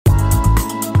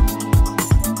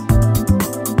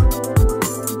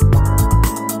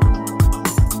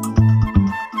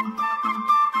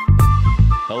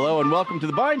and welcome to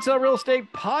the Buy and Sell Real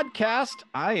Estate Podcast.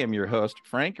 I am your host,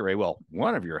 Frank Ray. Well,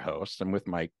 one of your hosts. I'm with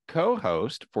my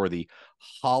co-host for the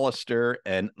Hollister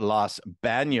and Los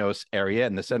Banos area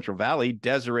in the Central Valley,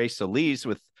 Desiree Soliz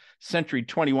with Century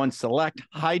 21 Select.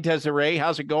 Hi, Desiree.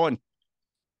 How's it going?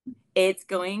 It's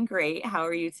going great. How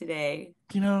are you today?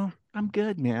 I'm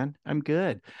good, man. I'm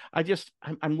good.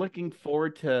 I'm looking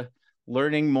forward to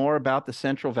learning more about the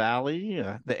Central Valley,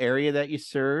 the area that you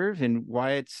serve, and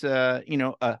why it's a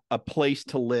place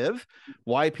to live.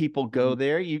 Why people go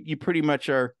there. You pretty much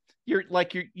are.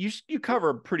 You cover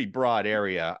a pretty broad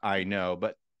area, I know,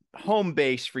 but home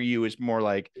base for you is more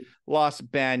like Los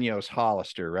Banos,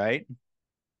 Hollister, right?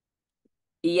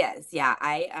 Yes, yeah.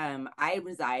 I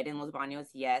reside in Los Banos,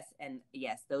 yes, and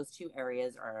yes, those two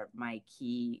areas are my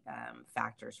key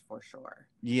factors for sure.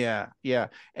 Yeah, yeah.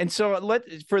 And so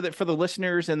for the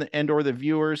listeners and or the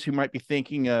viewers who might be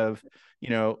thinking of,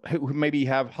 who maybe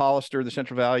have Hollister, the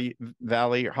Central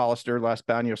Valley or Hollister, Las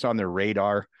Banos on their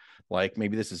radar, like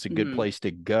maybe this is a good Mhm. place to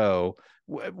go.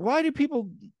 Why do people?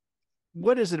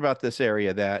 What is it about this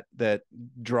area that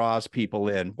draws people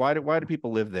in? Why do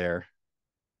people live there?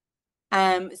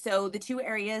 So the two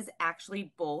areas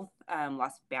actually both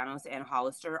Los Banos and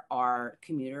Hollister are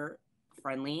commuter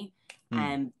friendly.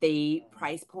 Hmm. They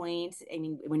price point. I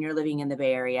mean, when you're living in the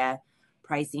Bay Area,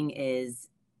 pricing is,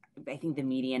 I think the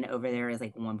median over there is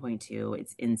like 1.2.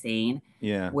 It's insane.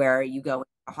 Yeah. Where you go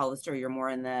in Hollister, you're more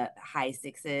in the high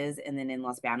sixes, and then in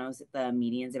Los Banos, the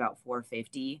median's about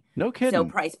 450. No So kidding.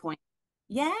 price point,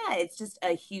 yeah, it's just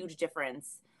a huge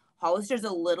difference. Hollister's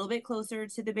a little bit closer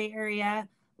to the Bay Area.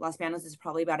 Los Banos is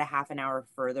probably about a half an hour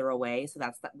further away, so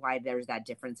that's why there's that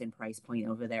difference in price point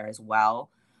over there as well.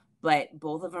 But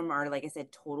both of them are, like I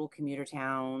said, total commuter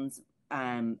towns.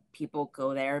 People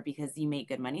go there because you make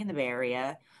good money in the Bay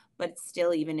Area, but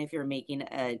still, even if you're making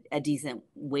a decent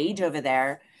wage over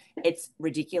there, it's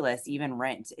ridiculous. Even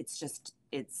rent,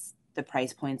 it's the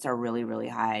price points are really, really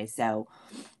high. So,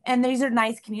 and these are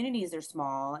nice communities. They're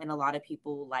small, and a lot of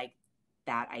people like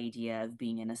that idea of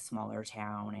being in a smaller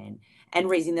town and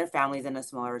raising their families in a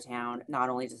smaller town, not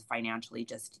only just financially,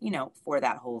 just for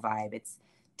that whole vibe. It's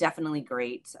definitely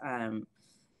great.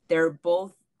 They're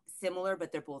both similar,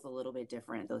 but they're both a little bit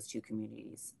different, those two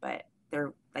communities. But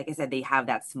they're, like I said, they have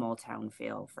that small town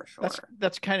feel for That's sure.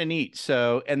 that's kind of neat.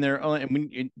 So, and they're only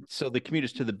and so the commute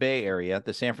is to the Bay Area,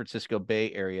 the San Francisco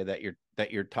Bay Area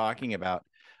that you're talking about.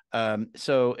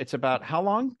 So it's about how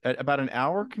long? About an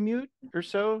hour commute or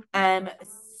so? Um,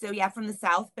 so yeah, from the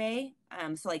South Bay,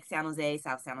 so like San Jose,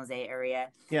 South San Jose area,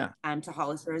 Yeah, to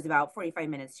Hollister is about 45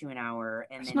 minutes to an hour,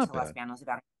 and that's then not to Los bad. Banos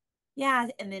about, yeah,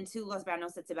 and then to Los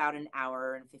Banos it's about an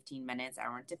hour and 15 minutes,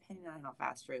 hour depending on how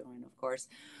fast you're going, of course,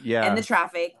 and the Yeah,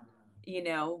 traffic,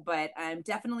 but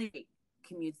definitely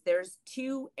commutes. There's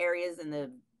two areas in the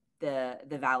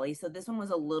valley, so this one was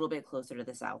a little bit closer to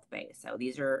the South Bay. So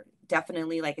these are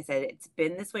definitely, like I said, it's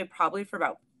been this way probably for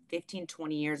about 15,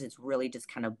 20 years. It's really just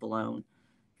kind of blown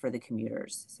for the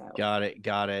commuters. So got it,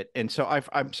 got it. And so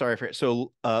I'm sorry for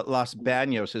so Los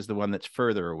Banos is the one that's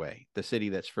further away, the city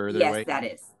that's further yes, away. that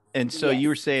is. And so you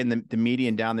were Yes. saying the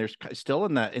median down there's still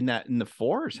in the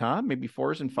fours, huh? Maybe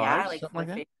fours and Yeah, fives, like something like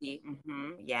that.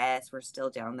 450. Yes, we're still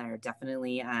down there.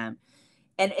 Definitely. And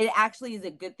it actually is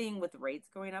a good thing with rates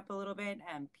going up a little bit.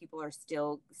 And people are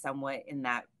still somewhat in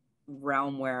that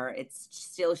realm where it's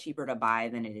still cheaper to buy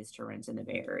than it is to rent in the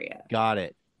Bay Area. Got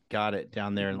it. Got it.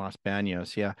 Down there in Mhm. Los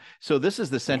Banos. Yeah. So this is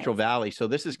the Central Yes. Valley. So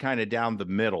this is kind of down the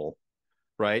middle,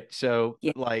 right? So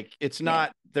Yeah. like it's Yeah.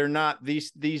 not, they're not,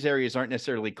 these areas aren't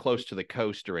necessarily close to the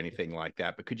coast or anything like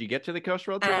that. But could you get to the coast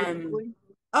relatively Um, easily?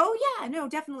 oh yeah, no,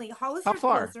 definitely. How Hollister's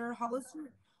far? closer.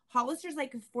 Hollister's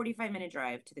like a 45-minute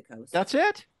drive to the coast. That's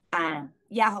it?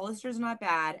 Yeah, Hollister's not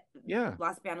bad. Yeah.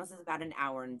 Los Banos is about an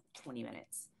hour and 20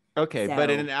 minutes. Okay. But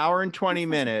in an So hour and 20 it's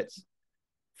not too bad. minutes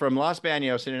from Los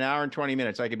Banos, in an hour and 20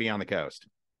 minutes, I could be on the coast.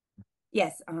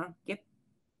 Yes, yep, you sure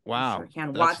Wow.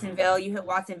 can. That's Watsonville, you hit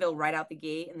Watsonville right out the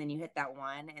gate, and then you hit that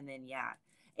one, and then yeah,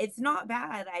 it's not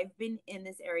bad. I've been in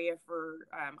this area for.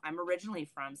 I'm originally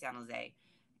from San Jose,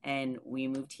 and we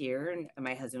moved here, and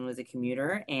my husband was a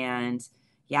commuter, and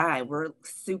yeah, we're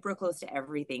super close to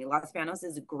everything. Los Banos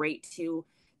is great to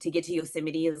get to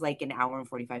Yosemite is like an hour and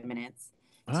 45 minutes.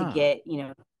 To ah. get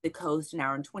the coast an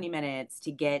hour and 20 minutes.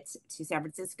 To get to San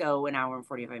Francisco an hour and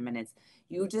 45 minutes.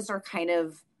 You just are kind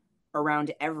of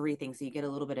around everything, so you get a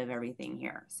little bit of everything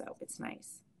here, so it's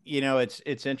nice.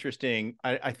 It's interesting.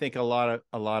 I think a lot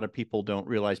of people don't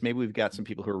realize maybe we've got some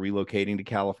people who are relocating to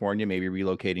California, maybe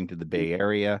relocating to the Bay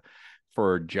Area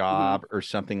for a Mm-hmm. job or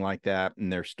something like that,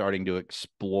 and they're starting to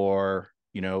explore,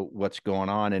 what's going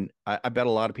on. And I bet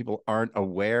a lot of people aren't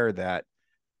aware that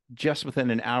just within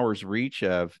an hour's reach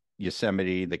of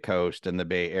Yosemite, the coast, and the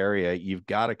Bay Area, you've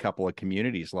got a couple of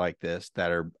communities like this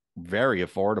that are very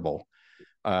affordable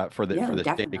Yeah, for the state of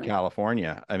definitely.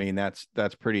 California. I mean, that's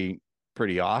pretty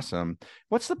awesome.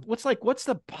 What's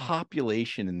the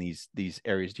population in these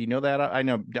areas? Do you know that? I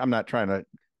know I'm not trying to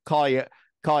call you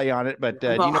call you on it, but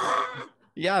do you know?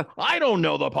 Yeah, I don't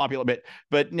know the population,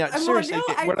 but no, Well, no, seriously,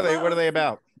 I'm what are close. they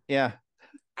about? Yeah,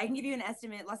 I can give you an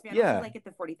estimate. Los Banos is yeah. like at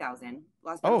the 40,000.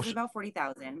 Los Oh, Banos is about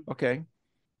 40,000. okay,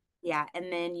 Yeah,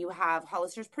 and then you have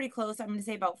Hollister's pretty close. I'm going to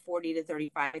say about 40 to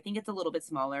 35. I think it's a little bit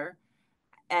smaller.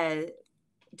 Uh,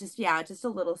 just yeah, just a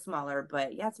little smaller,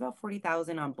 but yeah, it's about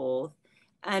 40,000 on both.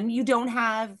 You don't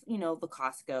have, the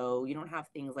Costco. You don't have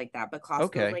things like that, but Costco's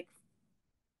okay. like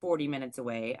 40 minutes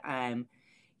away.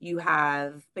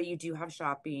 But you do have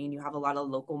shopping. You have a lot of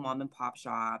local mom and pop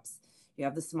shops. You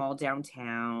have the small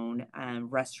downtown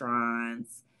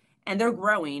restaurants, and they're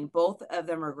growing. Both of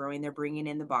them are growing. They're bringing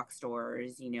in the box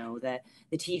stores. The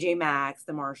TJ Maxx,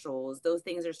 the Marshalls. Those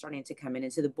things are starting to come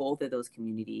into the both of those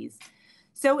communities.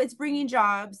 So it's bringing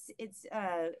jobs. It's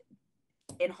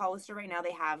in Hollister right now.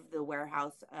 They have the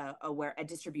warehouse, a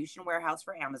distribution warehouse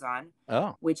for Amazon,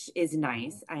 Oh, which is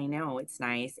nice. I know it's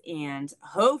nice, and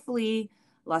hopefully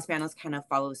Los Banos kind of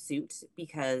follows suit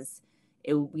because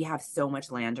we have so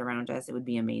much land around us. It would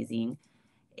be amazing.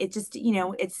 It just,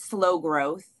 it's slow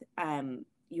growth.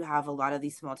 You have a lot of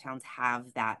these small towns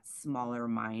have that smaller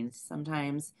mind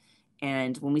sometimes,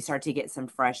 and when we start to get some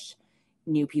fresh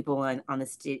new people on the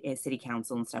city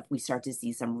council and stuff, we start to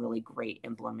see some really great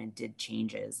implemented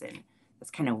changes, and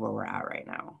that's kind of where we're at right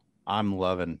now. I'm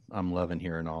loving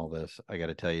hearing all this. I got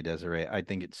to tell you, Desiree, I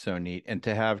think it's so neat. And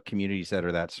to have communities that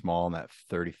are that small in that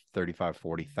 30, 35,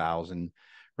 40,000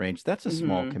 range, that's a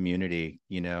small Mm-hmm. community,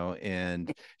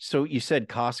 And so you said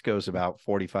Costco's about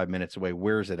 45 minutes away.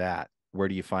 Where's it at? Where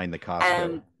do you find the Costco?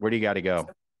 Um, Where do you got to go?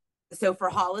 so for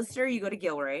Hollister, you go to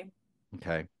Gilroy.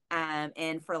 Okay.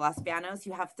 And for Los Banos,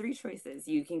 you have three choices.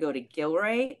 You can go to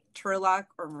Gilroy, Turlock,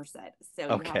 or Merced. So you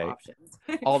have Okay. options.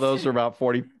 All those are about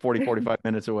 45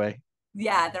 minutes away.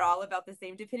 Yeah, they're all about the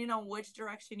same, depending on which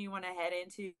direction you want to head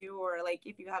into, or like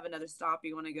if you have another stop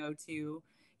you want to go to.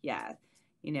 Yeah.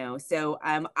 So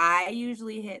I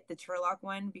usually hit the Turlock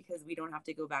one because we don't have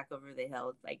to go back over the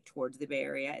hill like towards the Bay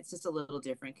Area. It's just a little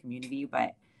different community,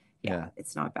 but yeah, Yeah.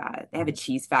 it's not bad. They have a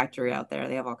cheese factory out there.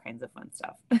 They have all kinds of fun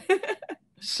stuff.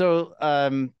 So,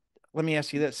 let me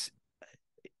ask you this.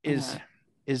 Is uh,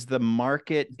 is the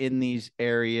market in these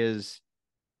areas,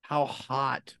 how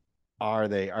hot are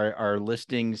they? Are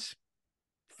listings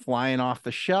flying off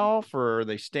the shelf, or are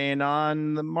they staying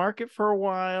on the market for a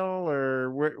while,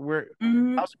 or where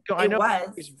how's it go? I it know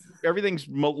was. everything's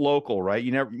local, right?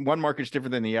 You know, one market's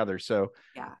different than the other. So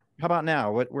Yeah. how about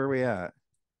now? Where are we at?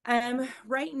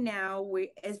 Right now,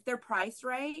 if they're priced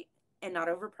right and not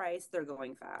overpriced, they're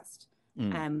going fast.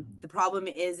 Mm, The problem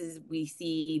is we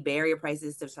see Bay Area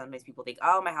prices. So sometimes people think,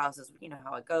 oh, my house is,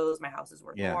 how it goes. My house is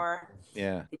worth yeah, more.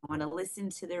 yeah, They want to listen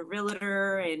to their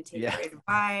realtor and take yeah. their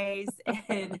advice.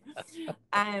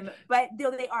 And, but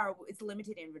though it's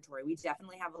limited inventory. We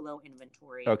definitely have a low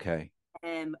inventory. Okay.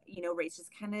 Rates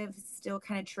just still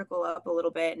kind of trickle up a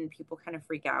little bit and people kind of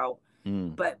freak out.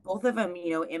 Mm, But both of them,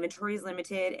 inventory is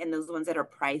limited, and those ones that are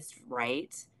priced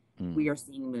right, mm. we are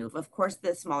seeing move. Of course,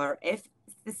 if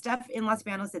the stuff in Los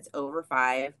Banos that's over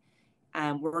five,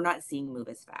 we're not seeing move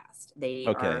as fast.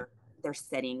 Okay. They're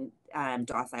setting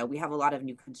docile. We have a lot of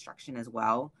new construction as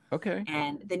well, Okay.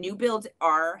 and the new builds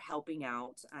are helping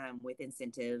out with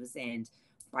incentives and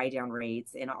buy down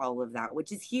rates and all of that,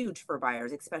 which is huge for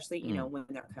buyers, especially Mm, when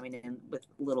they're coming in with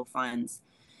little funds.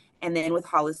 And then with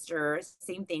Hollister,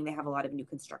 same thing. They have a lot of new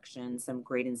construction, some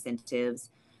great incentives,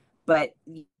 but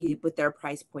with their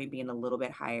price point being a little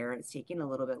bit higher, it's taking a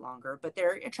little bit longer. But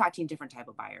they're attracting different type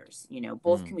of buyers.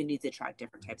 Both mm, communities attract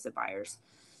different types of buyers.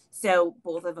 So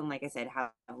both of them, like I said,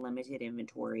 have limited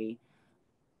inventory.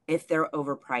 If they're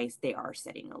overpriced, they are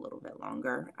sitting a little bit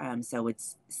longer. So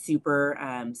it's super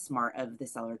smart of the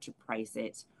seller to price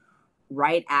it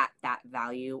right at that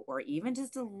value or even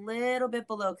just a little bit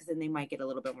below, because then they might get a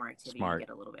little bit more activity and smart. get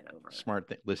a little bit over. Smart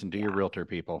thing. Listen to your Yeah. realtor,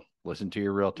 people. Listen to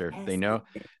your realtor. They Yes. know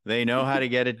they know how to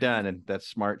get it done, and that's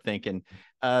smart thinking.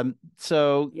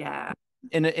 So Yeah.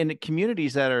 in the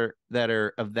communities that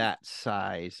are of that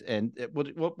size, and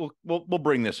we'll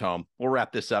bring this home. We'll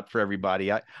wrap this up for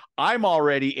everybody. I'm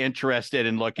already interested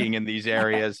in looking in these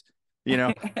areas,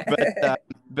 but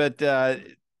but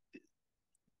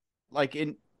like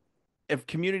in if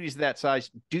communities that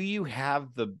size, do you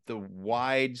have the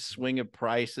wide swing of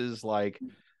prices? Like,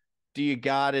 do you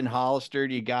got in Hollister?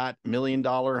 Do you got $1 million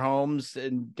homes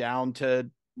and down to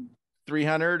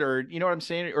 300, or you know what I'm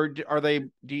saying? Or are they,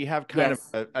 do you have kind of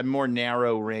Yes. a more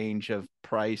narrow range of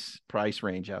price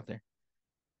range out there?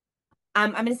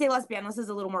 I'm going to say Los Banos is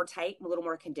a little more tight, a little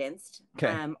more condensed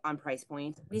Okay. on price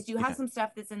point. We do have Yeah. some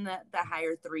stuff that's in the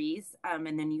higher threes, and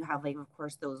then you have like, of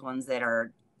course, those ones that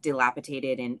are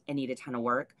dilapidated and need a ton of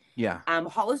work. Yeah.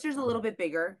 Hollister's a little bit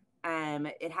bigger.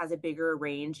 It has a bigger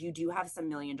range. You do have some $1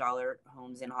 million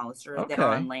homes in Hollister that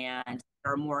are on Okay. land,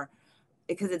 are more,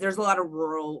 because there's a lot of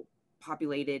rural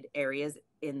populated areas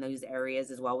in those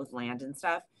areas as well with land and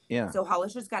stuff. Yeah. So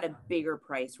Hollister's got a bigger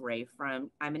price range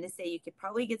from, I'm going to say you could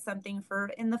probably get something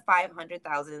for in the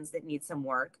 500,000s that needs some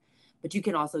work, but you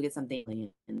can also get something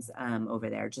millions over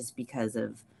there just because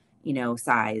of,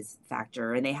 size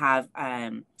factor. And they have,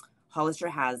 Hollister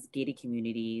has gated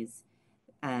communities.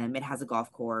 It has a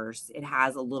golf course. It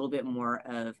has a little bit more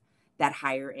of that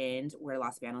higher end where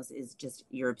Los Banos is just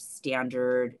your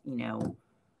standard, I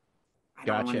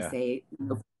don't want to Gotcha. say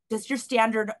just your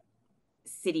standard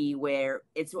city where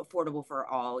it's affordable for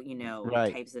all,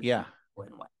 Right. types of Yeah. people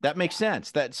and what. That makes Yeah.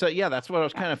 sense. Yeah, that's what I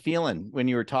was Yeah. kind of feeling when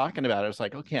you were talking about it. I was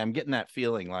like, okay, I'm getting that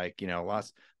feeling like,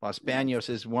 Los Yes. Banos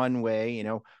is one way,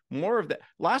 more of that.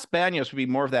 Los Banos would be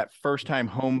more of that first time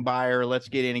home buyer. Let's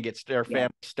get in and get our Yeah.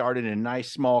 family started in a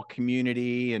nice small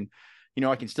community. And,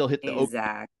 I can still hit the Oak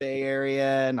Exactly. Bay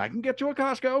area and I can get to a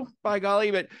Costco, by golly.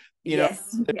 But, you know,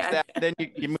 Yes. there's Yeah. that. Then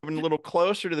you're moving a little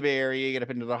closer to the Bay Area, you get up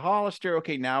into the Hollister.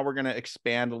 Okay, now we're going to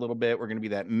expand a little bit. We're going to be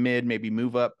that maybe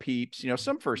move up peeps,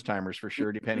 some first timers for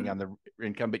sure, depending on the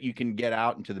income, but you can get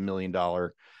out into the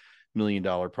 $1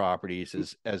 million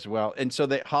properties as well. And so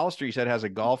the Hollister, you said, has a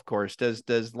golf course.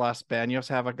 Does Los Banos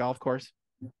have a golf course?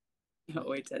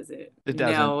 No, it doesn't. It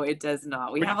doesn't. No, it does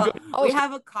not. We But you have can go a to we Hollister.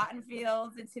 have a cotton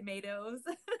fields and tomatoes.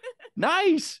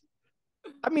 Nice.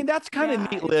 I mean, that's kind of Yeah,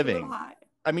 neat it's a little living. hot.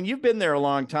 I mean, you've been there a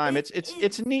long time. It It's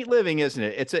is. neat living, isn't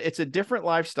it? It's a different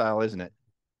lifestyle, isn't it?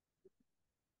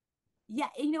 Yeah,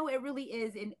 it really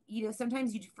is. And,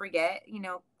 sometimes you forget,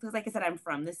 because like I said, I'm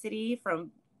from the city,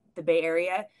 from the Bay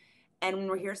Area. And when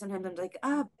we're here, sometimes I'm like,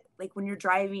 like when you're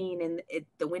driving and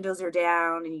the windows are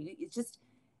down and it's just,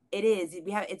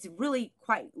 it's really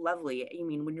quite lovely. I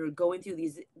mean, when you're going through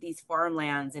these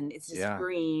farmlands and it's just Yeah.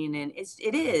 green and it's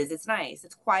nice.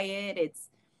 It's quiet. It's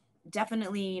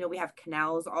definitely, we have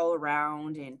canals all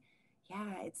around and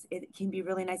yeah, it can be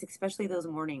really nice, especially those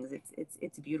mornings.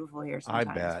 It's beautiful here I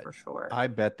sometimes bet. for sure. I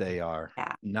bet they are.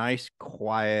 Yeah. Nice,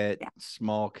 quiet, Yeah.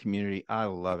 small community. I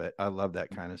love it. I love that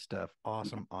kind of stuff.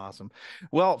 Awesome, awesome.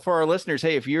 Well, for our listeners,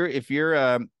 hey, if you're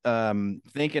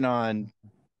thinking on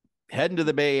heading to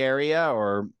the Bay Area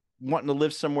or wanting to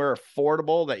live somewhere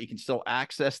affordable that you can still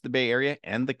access the Bay Area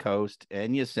and the coast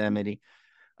and Yosemite,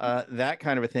 that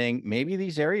kind of a thing, maybe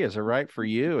these areas are right for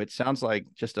you. It sounds like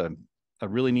just a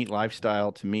really neat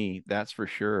lifestyle to me, that's for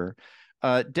sure.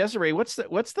 Desiree, what's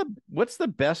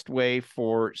the best way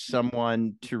for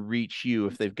someone to reach you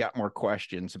if they've got more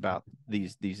questions about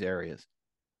these areas?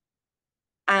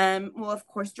 Well, of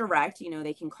course, direct,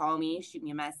 they can call me, shoot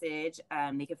me a message.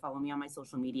 They can follow me on my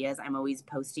social medias. I'm always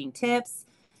posting tips.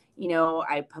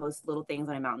 I post little things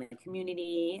when I'm out in the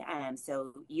community.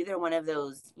 So either one of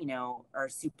those, are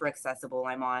super accessible.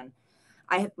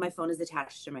 My phone is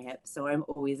attached to my hip, so I'm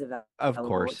always Of available,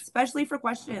 course. especially for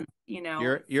questions. It's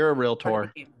You're a part of the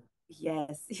realtor. game.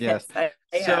 Yes, Yes. yes,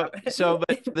 I So, have.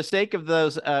 but for the sake of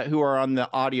those who are on the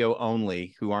audio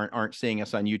only, who aren't seeing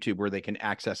us on YouTube, where they can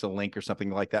access a link or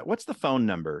something like that, what's the phone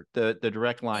number, the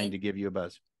direct line to give you a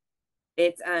buzz?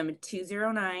 It's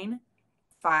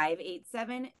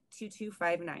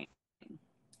 209-587-2259.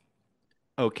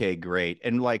 Okay, great.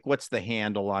 And like, what's the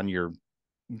handle on your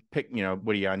pick?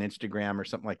 What are you on Instagram or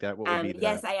something like that? What would be the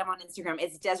Yes, I am on Instagram.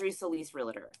 It's Desiree Soliz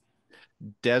Realtor.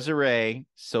 Desiree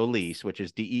Solis, which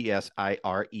is Desiree, Yes, right?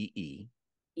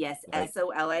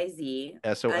 Soliz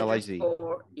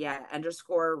Soliz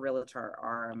underscore realtor.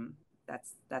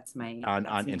 That's my on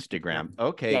Instagram. Instagram.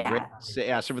 Okay, great. Yeah. So,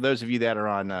 yeah, so for those of you that are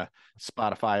on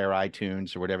Spotify or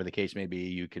iTunes or whatever the case may be,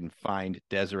 you can find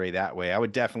Desiree that way. I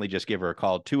would definitely just give her a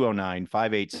call,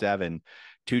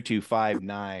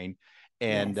 209-587-2259.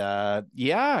 And Yes.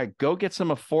 yeah, go get some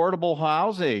affordable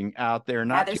housing out there. Yeah,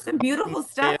 Not too there's some beautiful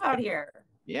stuff out here.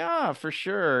 Yeah, for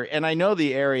sure. And I know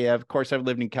the area. Of course, I've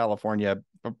lived in California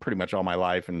pretty much all my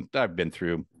life, and I've been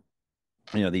through,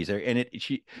 these areas. And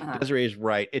Uh-huh. Desiree is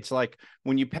right. It's like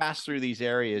when you pass through these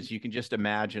areas, you can just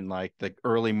imagine like the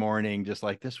early morning, just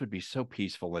like this would be so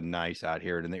peaceful and nice out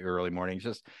here in the early mornings.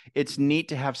 It's neat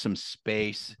to have some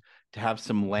space, to have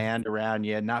some land around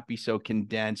you, not be so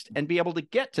condensed, and be able to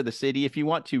get to the city if you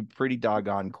want to pretty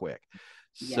doggone quick.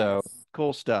 So Yes.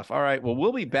 Cool stuff. All right. Well,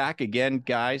 we'll be back again,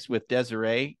 guys, with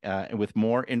Desiree and with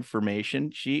more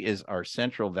information. She is our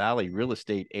Central Valley real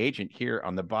estate agent here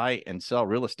on the Buy and Sell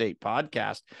Real Estate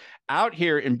podcast out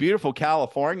here in beautiful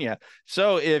California.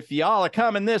 So if y'all are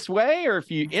coming this way, or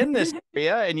if you're in this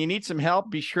area and you need some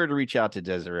help, be sure to reach out to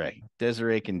Desiree.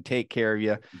 Desiree can take care of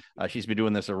you. She's been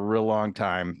doing this a real long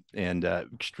time and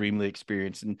extremely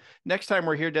experienced. And next time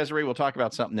we're here, Desiree, we'll talk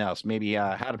about something else, maybe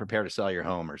how to prepare to sell your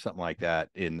home or something like that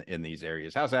in these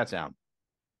areas. How's that sound?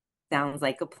 Sounds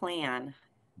like a plan.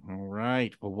 All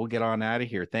right. Well, we'll get on out of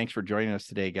here. Thanks for joining us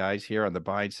today, guys, here on the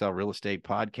Buy and Sell Real Estate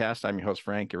Podcast. I'm your host,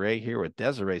 Frank Garay, here with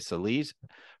Desiree Soliz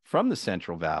from the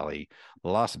Central Valley,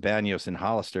 Los Banos and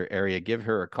Hollister area. Give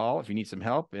her a call if you need some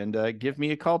help, and give me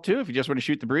a call too if you just want to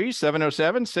shoot the breeze,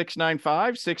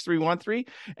 707-695-6313.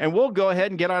 And we'll go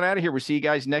ahead and get on out of here. We'll see you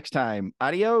guys next time.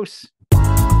 Adios.